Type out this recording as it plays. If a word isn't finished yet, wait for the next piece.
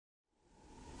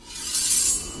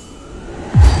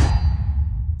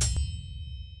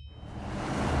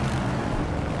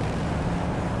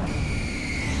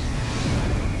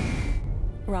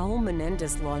Raul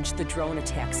Menendez launched the drone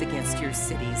attacks against your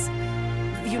cities.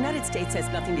 The United States has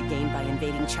nothing to gain by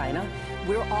invading China.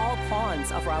 We're all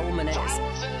pawns of Raul Menendez.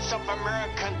 Thousands of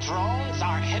American drones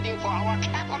are heading for our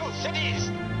capital cities.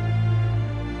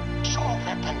 Draw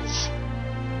weapons,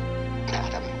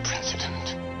 Madam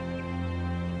President.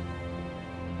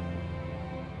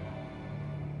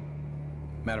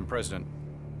 Madam President,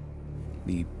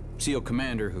 the SEAL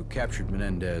commander who captured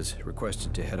Menendez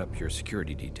requested to head up your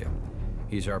security detail.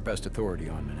 He's our best authority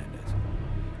on Menendez,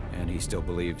 and he still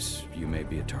believes you may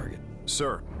be a target.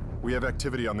 Sir, we have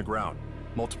activity on the ground.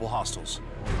 Multiple hostiles.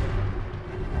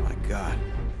 My God,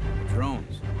 the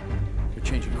drones. They're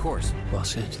changing course.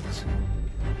 Los Angeles.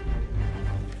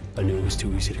 I knew it was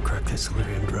too easy to crack that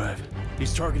Solarium drive.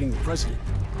 He's targeting the president.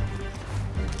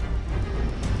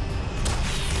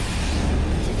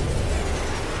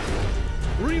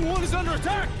 Marine 1 is under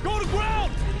attack! Go to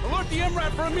ground! Alert the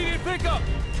MRAP for immediate pickup!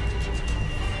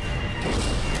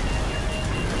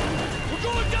 We're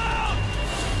going down!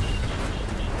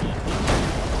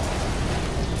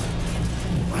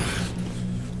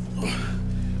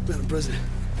 Madam President,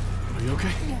 are you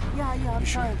okay? Yeah, I'm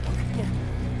fine. Yeah.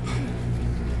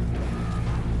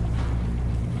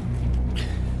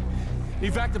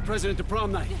 Evac the president to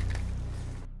prom night.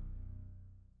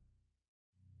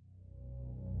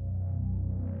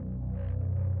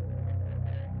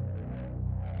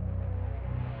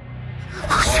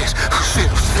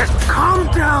 Calm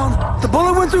down! The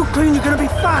bullet went through clean, you're gonna be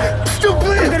fine! Still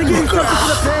bleeding! I'm gonna give you something for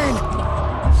the pain!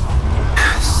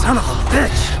 Son of a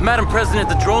bitch! Madam President,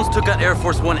 the drones took out Air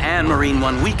Force One and Marine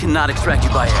One. We cannot extract you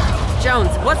by air. Jones,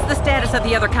 what's the status of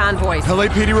the other convoys?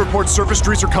 LAPD reports surface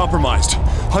streets are compromised.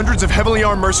 Hundreds of heavily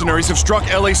armed mercenaries have struck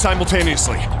LA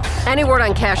simultaneously. Any word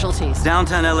on casualties?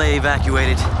 Downtown LA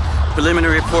evacuated.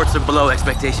 Preliminary reports are below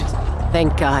expectations.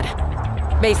 Thank God.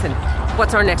 Mason,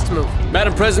 what's our next move?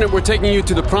 Madam President, we're taking you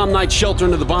to the prom night shelter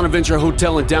into the Bonaventure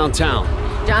Hotel in downtown.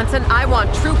 Johnson, I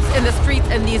want troops in the streets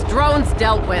and these drones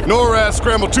dealt with. NORAD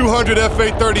scramble 200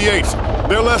 F-838s.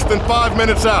 They're less than 5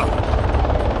 minutes out.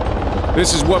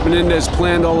 This is what Menendez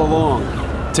planned all along.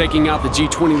 Taking out the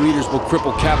G20 leaders will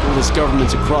cripple capitalist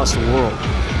governments across the world.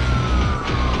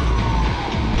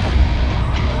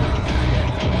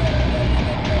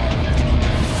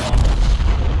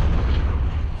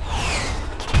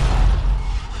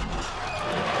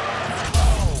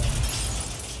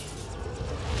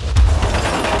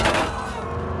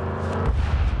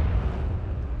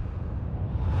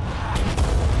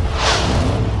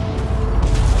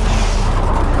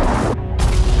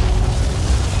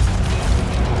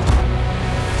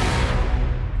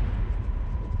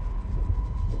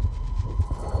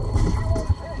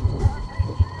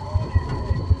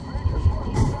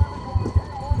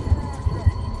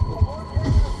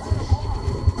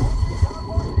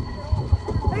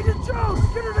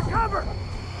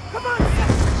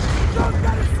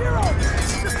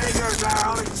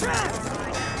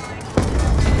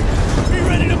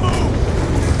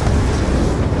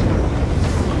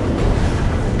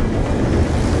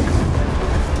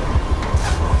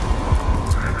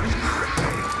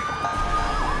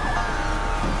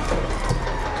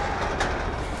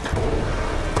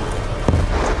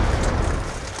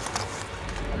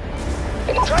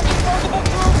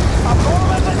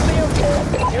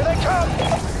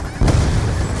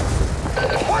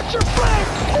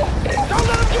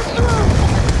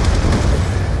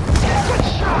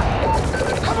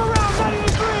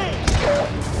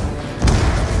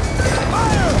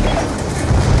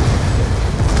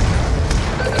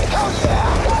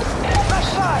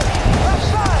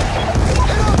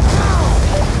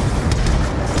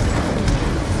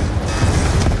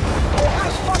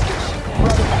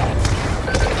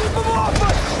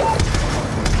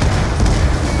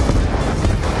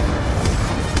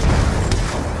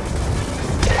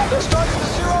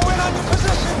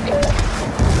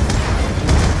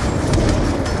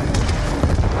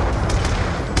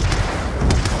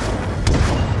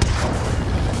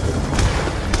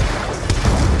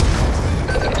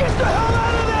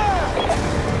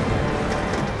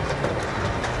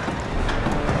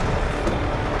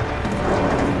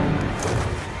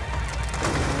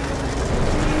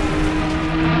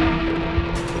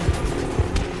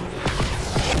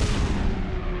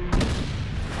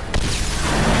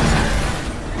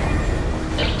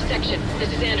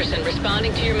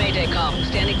 Responding to your Mayday call.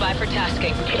 Standing by for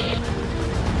tasking.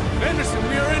 Anderson,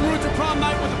 we are en route to prom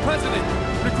night with the President.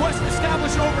 Request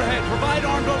establish overhead. Provide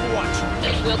armed overwatch.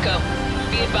 Wilco,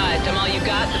 be advised, I'm all you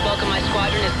got. The bulk of my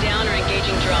squadron is down or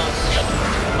engaging drones.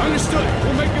 Understood.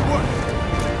 We'll make it work.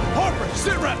 Harper,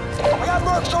 sit rep! We got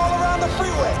mercs all around the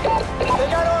freeway. They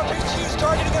got RPGs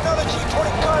targeting another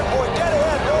G20 convoy dead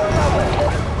ahead, lower level.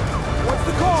 What's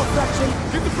the call, section?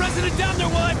 Get the president down there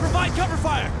while I provide cover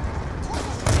fire!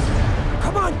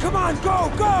 Come on,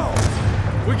 go!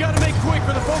 We gotta make quick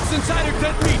for the folks inside are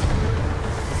dead meat!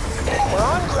 We're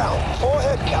on ground, full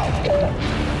head count.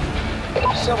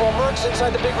 Several mercs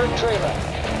inside the big rig trailer.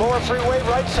 Lower freeway,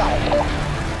 right side.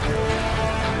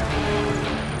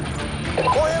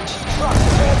 More MG trucks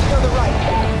advancing on the right.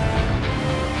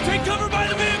 Take cover by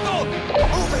the vehicle!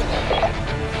 Moving!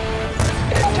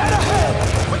 Dead ahead!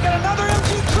 We got another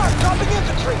MG truck dropping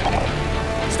infantry!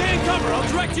 Stay in cover, I'll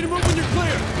direct you to move when you're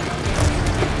clear!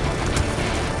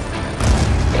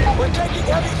 We're taking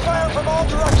heavy fire from all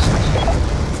directions!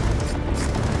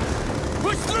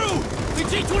 Push through! The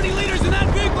G20 leaders in that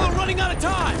vehicle are running out of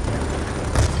time!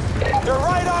 You're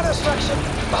right on us, section!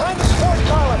 Behind the support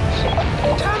columns!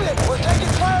 Damn it! We're taking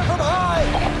fire from high!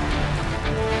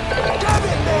 Damn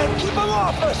it, man! Keep them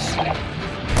off us!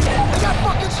 They got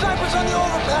fucking snipers on the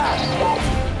overpass!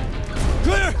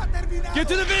 Clear! Get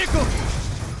to the vehicle!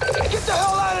 Get the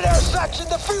hell out of there, section!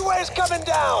 The freeway is coming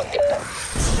down!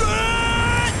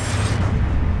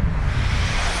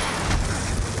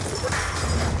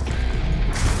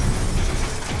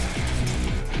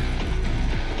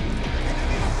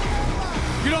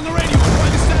 Get on the radio and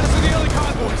find the status of the other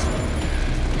convoys!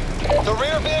 The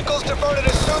rear vehicles diverted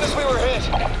as soon as we were hit.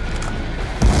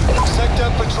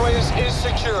 Sector Petraeus is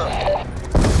secure.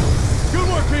 Good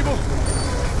work, people!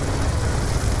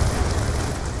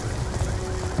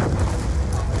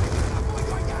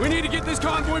 We need to get this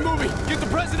convoy moving! Get the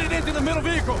president into the middle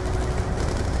vehicle!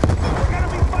 We're gonna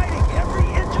be fighting every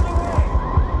inch of the way!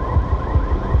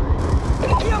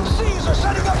 PMCs are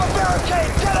setting up a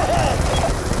barricade! Get ahead!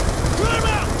 Clear him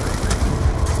out!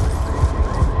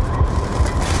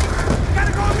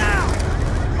 Gotta go now!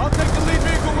 I'll take the lead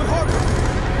vehicle with Harper!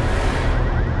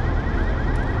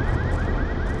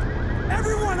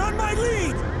 Everyone on my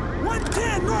lead!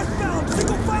 110 northbound,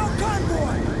 single file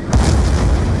convoy!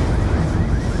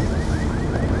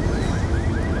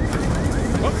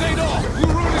 Update all!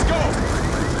 Blue route is go!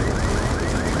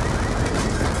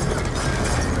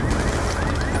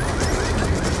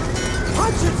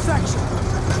 Punch it, section!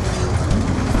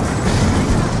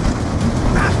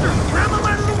 Master, ram them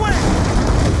out of the way!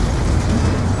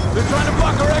 They're trying to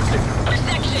block our exit!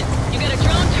 Section, you got a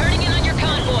drone turning in on your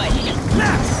convoy.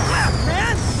 Left,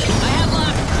 man! I have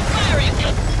left.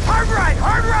 Firing!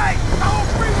 Hard right! The whole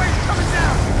freeway's coming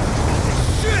down!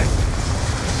 Shit!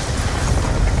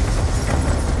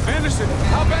 Anderson,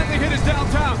 how badly hit is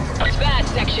downtown? It's bad,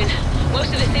 Section.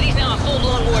 Most of the city's now a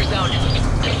full-blown war zone.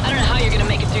 I don't know how you're gonna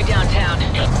make it through downtown.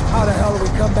 How the hell do we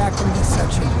come back from this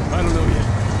section? I don't know yet.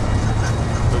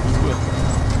 But we will.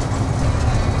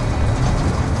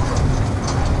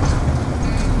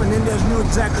 Menendez knew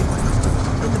exactly what he was doing.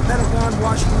 In the Pentagon,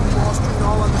 Washington, Wall Street,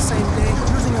 all on the same day,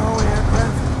 using our own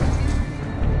aircraft.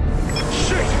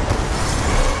 Shit!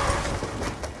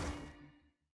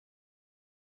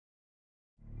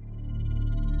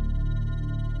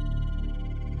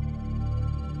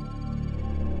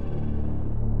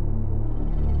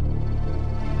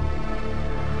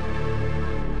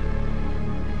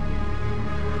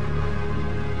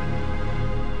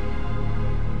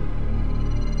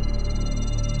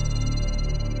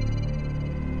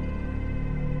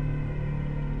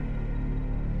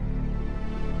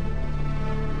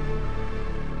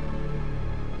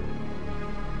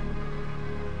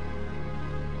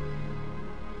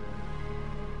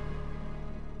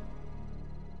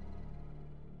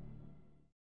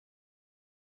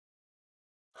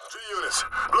 Units,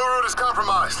 Blue Route is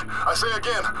compromised. I say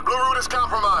again, Blue Route is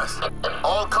compromised.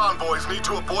 All convoys need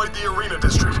to avoid the arena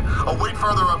district. Await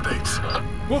further updates.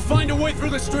 We'll find a way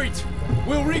through the streets.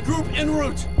 We'll regroup en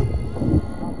route.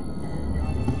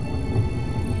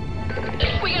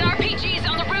 We got RPGs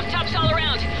on the rooftops all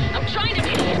around. I'm trying to...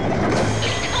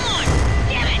 Come on!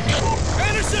 Damn it!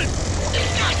 Anderson!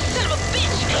 God, son of a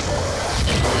bitch!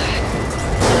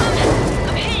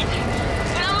 I'm hit,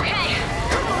 but I'm okay.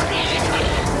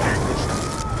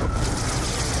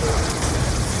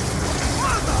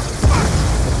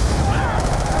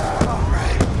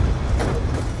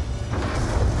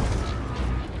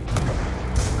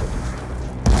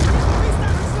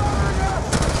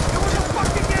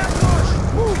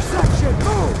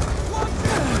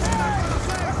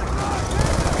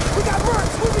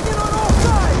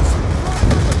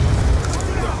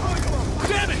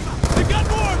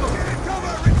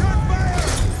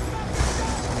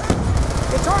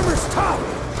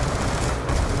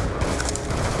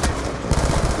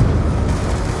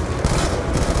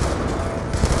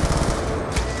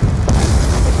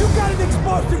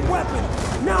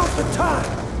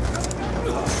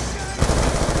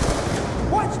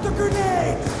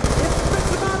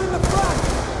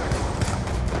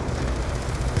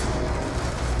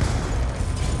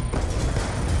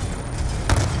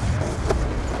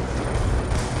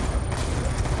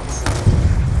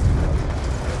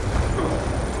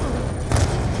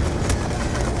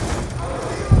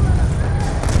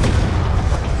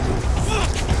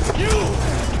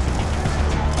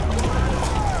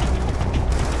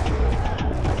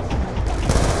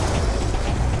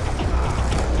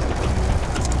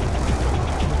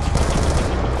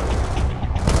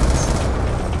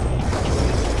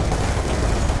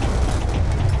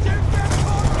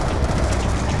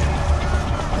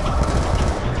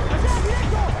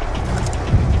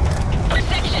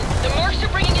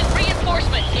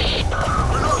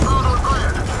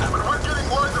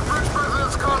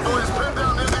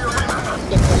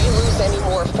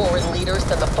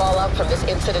 from this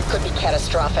incident could be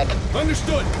catastrophic.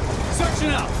 Understood. Section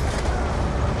out.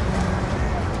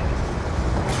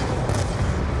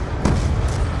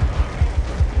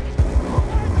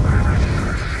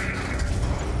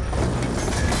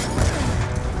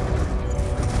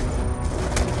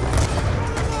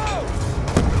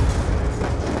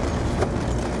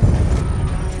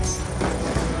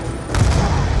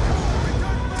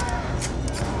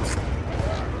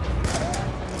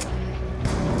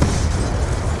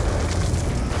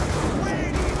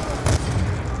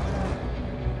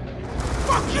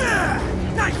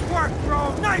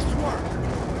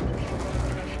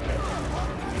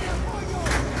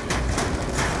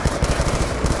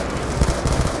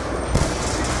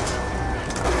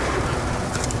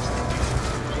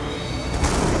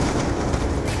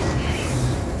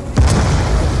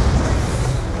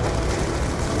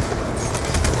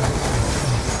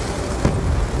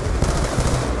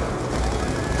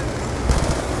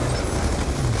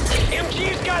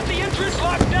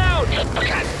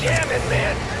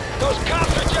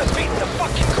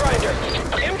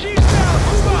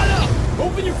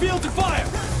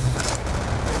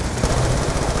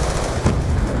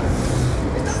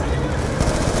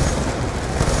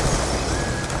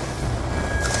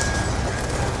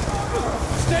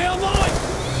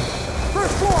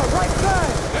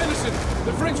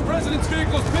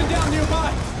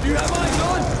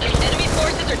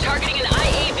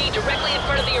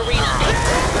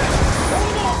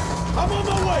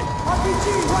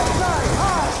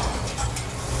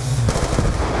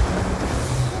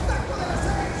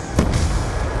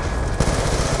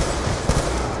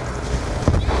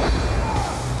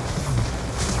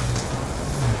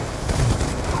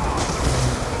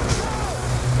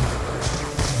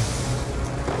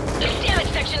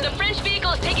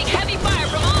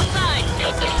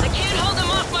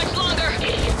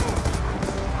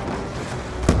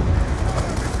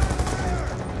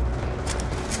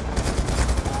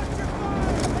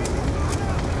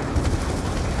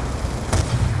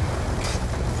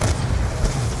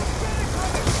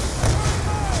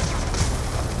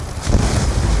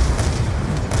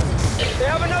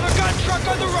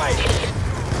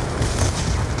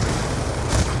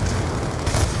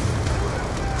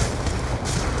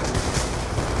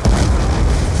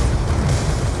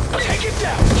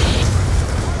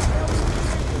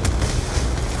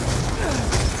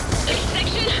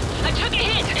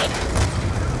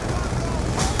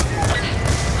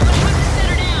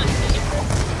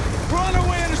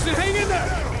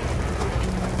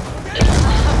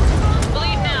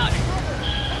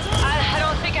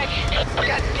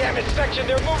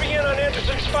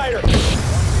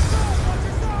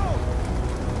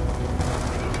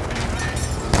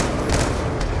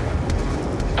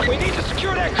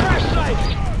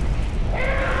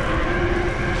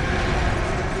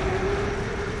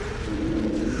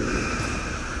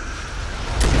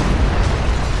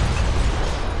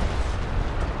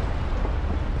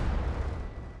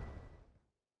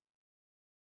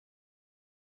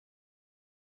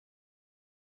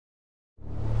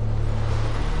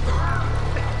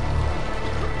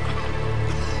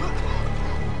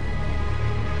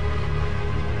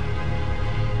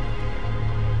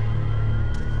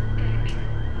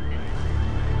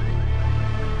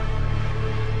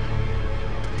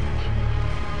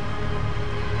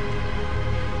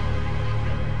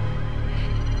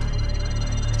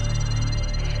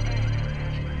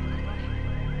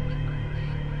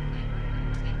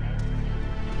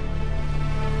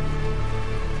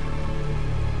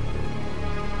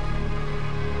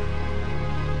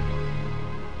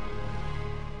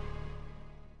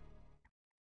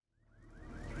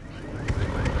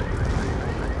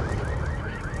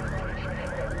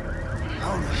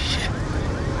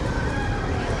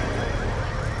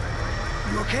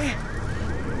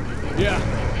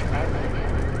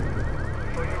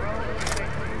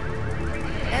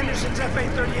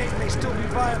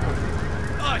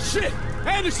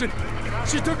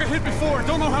 She took a hit before,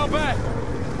 don't know how bad.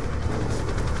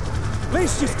 At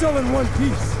least she's still in one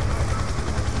piece.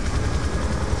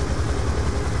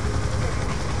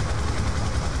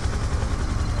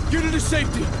 Get her to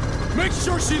safety. Make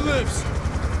sure she lives.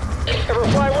 Ever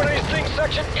fly one of these things,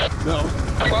 Section? No.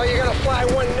 Well, you're gonna fly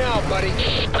one now, buddy.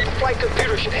 The flight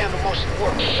computer should handle most of the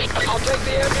work. I'll take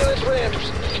the ambulance with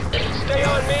Anderson. Stay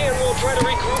on me and we'll try to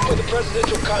regroup with the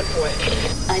presidential convoy.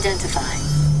 Identify.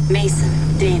 Mason,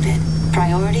 David.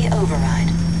 Priority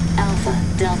override. Alpha,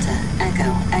 Delta,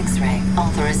 Echo, X-ray.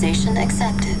 Authorization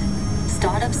accepted.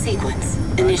 Startup sequence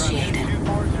initiated.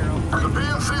 The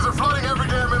BMCs are flooding every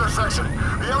damn intersection.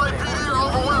 The LAPD are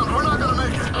overwhelmed. We're not gonna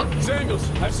make it. Samuels,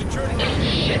 I've secured it.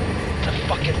 Shit, it's a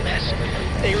fucking mess.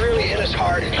 They really hit us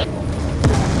hard.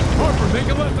 Harper, make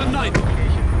a left on 9th.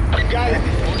 You got it.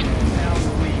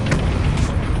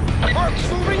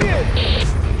 Mark's moving in.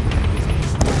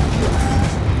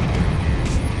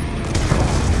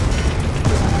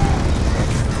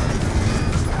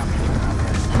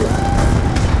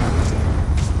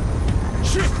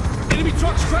 Shit! Enemy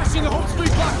trucks crashing the whole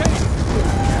street blockade!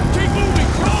 Keep moving,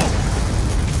 bro!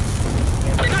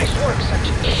 Nice work,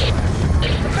 Section.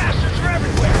 The bastards are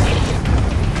everywhere.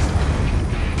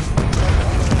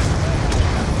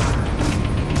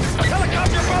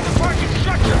 Helicopter above the parking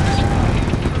structure.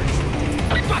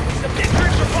 Fuck! The big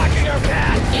bricks are blocking our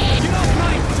path. Get off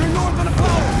 9th! Turn north on the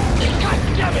power! God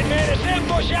damn it, man! It's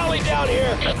ambush alley down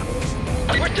here.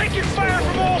 We're taking fire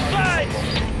from all sides.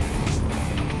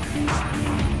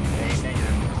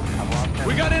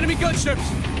 We got enemy gunships!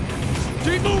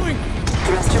 Keep moving!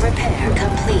 Thruster repair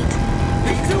complete.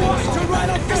 Too high, turn right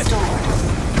on this! Restored.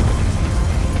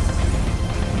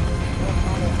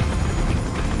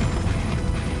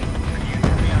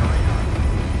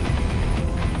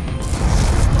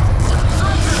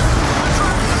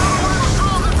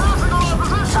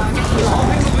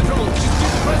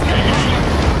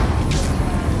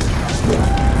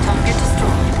 Target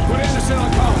destroyed. Put Anderson on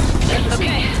comms.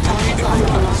 Okay. Target line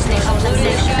velocity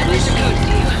optimization initiated.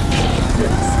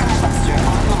 Skybuster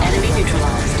online. Enemy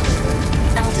neutralized.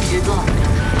 Altitude locked.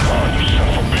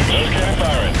 Let's get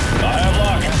firing. I have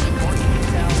lock.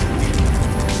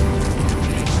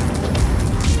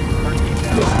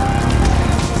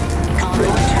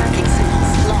 Convoy tracking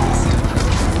signals lost.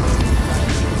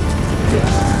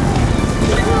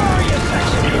 Where are you,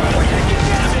 Section? We're taking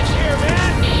damage here,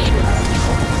 man.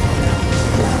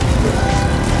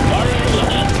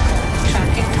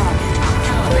 Tracking target.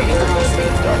 Calibrating velocity.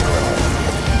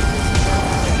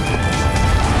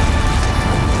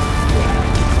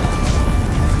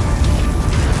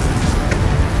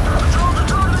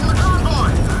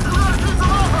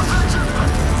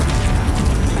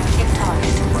 Tracking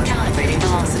target. Calibrating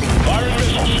velocity. Firing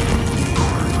missiles.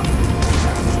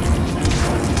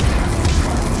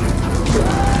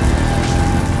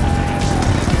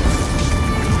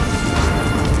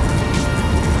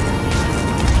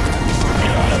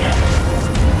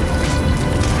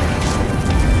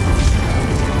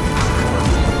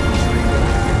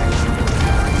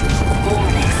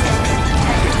 Warning, structural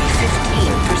integrity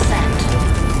 15%.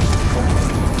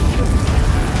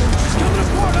 Coming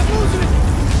apart, I'm losing it!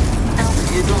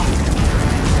 Altitude locked.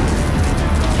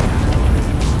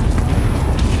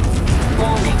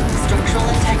 Warning, structural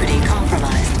integrity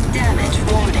compromised. Damage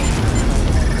warning.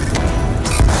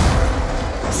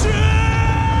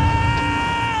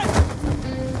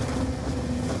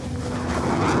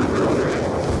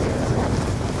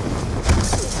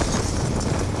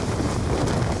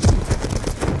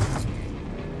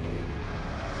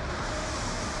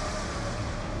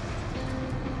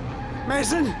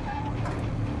 Mason?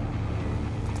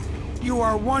 You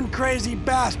are one crazy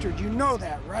bastard, you know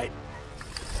that, right?